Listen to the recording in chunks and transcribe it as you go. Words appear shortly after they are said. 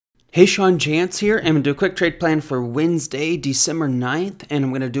Hey, Sean Jantz here. I'm going to do a quick trade plan for Wednesday, December 9th, and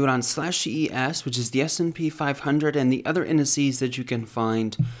I'm going to do it on /CES, which is the S&P 500 and the other indices that you can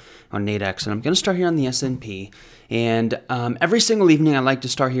find on NADEX. And I'm going to start here on the S&P. And every single evening, I like to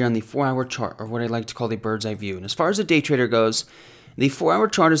start here on the 4-hour chart, or what I like to call the bird's eye view. And as far as a day trader goes, the 4-hour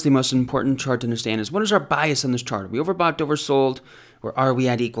chart is the most important chart to understand. Is what is our bias on this chart? Are we overbought, oversold, or are we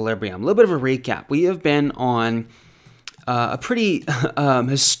at equilibrium? A little bit of a recap. We have been on a pretty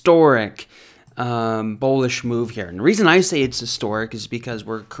historic bullish move here. And the reason I say it's historic is because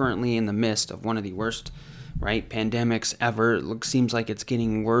we're currently in the midst of one of the worst, pandemics ever. It seems like it's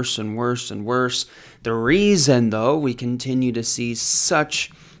getting worse and worse and worse. The reason, though, we continue to see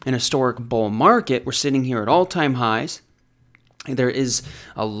such an historic bull market, we're sitting here at all-time highs. There is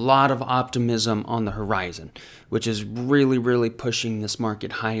a lot of optimism on the horizon, which is really, really pushing this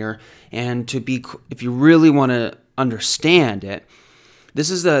market higher. And if you really want to understand it,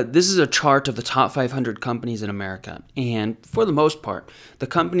 this is a chart of the top 500 companies in America. And for the most part, the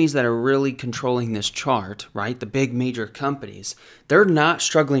companies that are really controlling this chart, the big major companies, they're not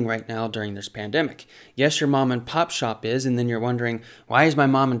struggling right now during this pandemic. Yes, your mom and pop shop is, and then you're wondering, why is my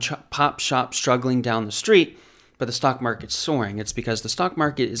mom and pop shop struggling down the street, but the stock market's soaring? It's because the stock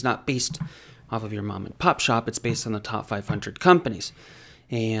market is not based off of your mom and pop shop. It's based on the top 500 companies.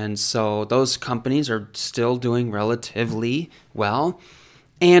 And so those companies are still doing relatively well.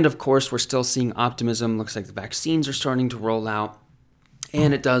 And of course, we're still seeing optimism. Looks like the vaccines are starting to roll out.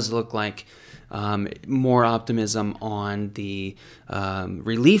 And it does look like more optimism on the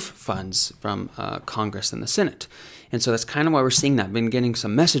relief funds from Congress and the Senate. And so that's kind of why we're seeing that. I've been getting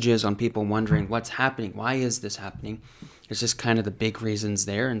some messages on people wondering what's happening. Why is this happening? It's just kind of the big reasons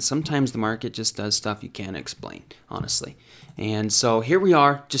there. And sometimes the market just does stuff you can't explain, honestly. And so here we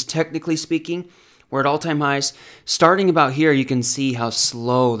are, just technically speaking, we're at all-time highs. Starting about here, you can see how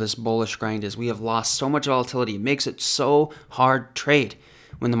slow this bullish grind is. We have lost so much volatility. It makes it so hard to trade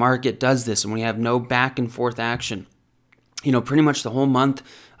when the market does this and we have no back and forth action. Pretty much the whole month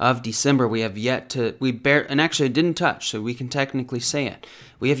of December, we have yet to, and actually it didn't touch, so we can technically say it.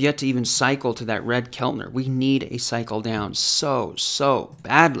 We have yet to even cycle to that red Keltner. We need a cycle down so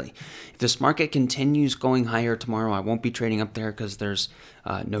badly. If this market continues going higher tomorrow, I won't be trading up there because there's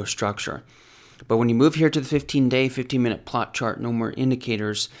no structure. But when you move here to the 15-day, 15-minute plot chart, no more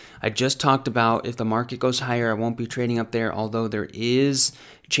indicators. I just talked about if the market goes higher, I won't be trading up there, although there is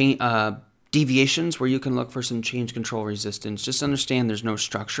deviations where you can look for some change control resistance. Just understand there's no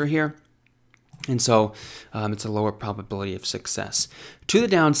structure here. And so it's a lower probability of success. To the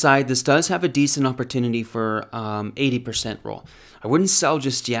downside, this does have a decent opportunity for 80% roll. I wouldn't sell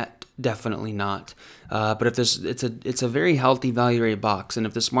just yet, definitely not. But if it's a very healthy value rated box. And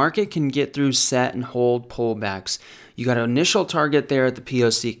if this market can get through set and hold pullbacks, you got an initial target there at the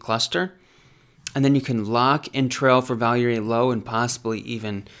POC cluster. And then you can lock and trail for value rated low and possibly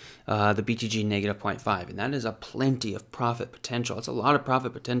even the BTG -0.5. And that is a plenty of profit potential. It's a lot of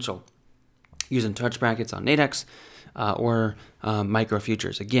profit potential using touch brackets on NADEX or micro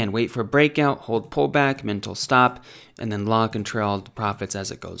futures. Again, wait for a breakout, hold pullback, mental stop, and then lock and trail the profits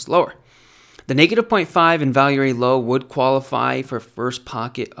as it goes lower. The -0.5 and value rated low would qualify for first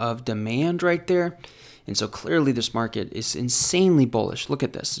pocket of demand right there. And so clearly this market is insanely bullish. Look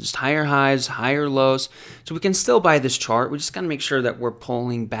at this, just higher highs, higher lows. So we can still buy this chart. We just got to make sure that we're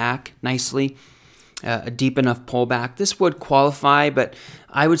pulling back nicely, a deep enough pullback. This would qualify, but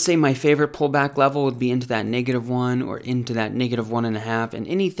I would say my favorite pullback level would be into that -1 or into that -1.5. And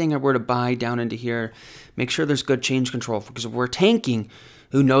anything I were to buy down into here, make sure there's good change control, because if we're tanking,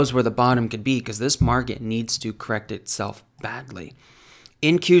 who knows where the bottom could be, because this market needs to correct itself badly.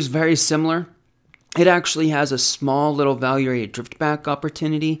 NQ is very similar. It actually has a small little value rated drift back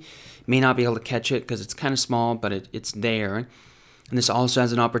opportunity. May not be able to catch it because it's kind of small, but it's there. And this also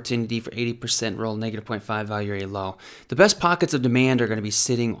has an opportunity for 80% roll, -0.5 value rated low. The best pockets of demand are going to be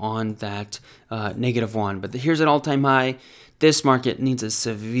sitting on that -1. But here's an all-time high. This market needs to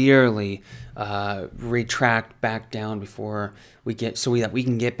severely retract back down before we get, so that we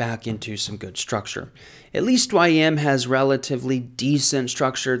can get back into some good structure. At least YM has relatively decent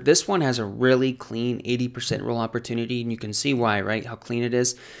structure. This one has a really clean 80% roll opportunity, and you can see why, how clean it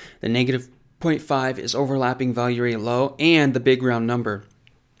is. The -0.5 is overlapping value rated low, and the big round number,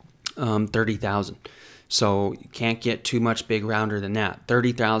 30,000. So you can't get too much big rounder than that.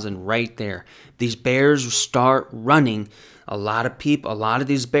 30,000 right there. These bears start running. A lot of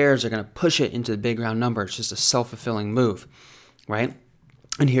these bears are going to push it into the big round number. It's just a self-fulfilling move,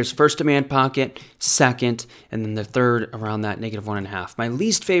 And here's first demand pocket, second, and then the third around that -1.5. My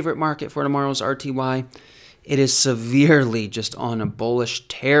least favorite market for tomorrow is RTY. it is severely just on a bullish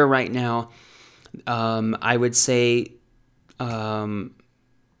tear right now. I would say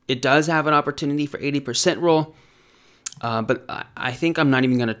it does have an opportunity for 80% roll. But I think I'm not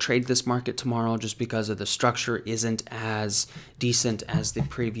even going to trade this market tomorrow just because of the structure isn't as decent as the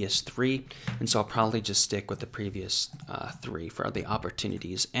previous 3. And so I'll probably just stick with the previous 3 for the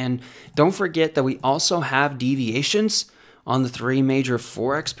opportunities. And don't forget that we also have deviations on the 3 major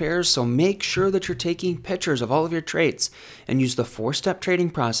Forex pairs. So make sure that you're taking pictures of all of your trades and use the 4-step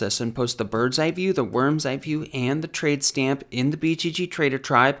trading process and post the bird's eye view, the worm's eye view, and the trade stamp in the BTG Trader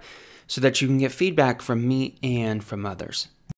Tribe, so that you can get feedback from me and from others.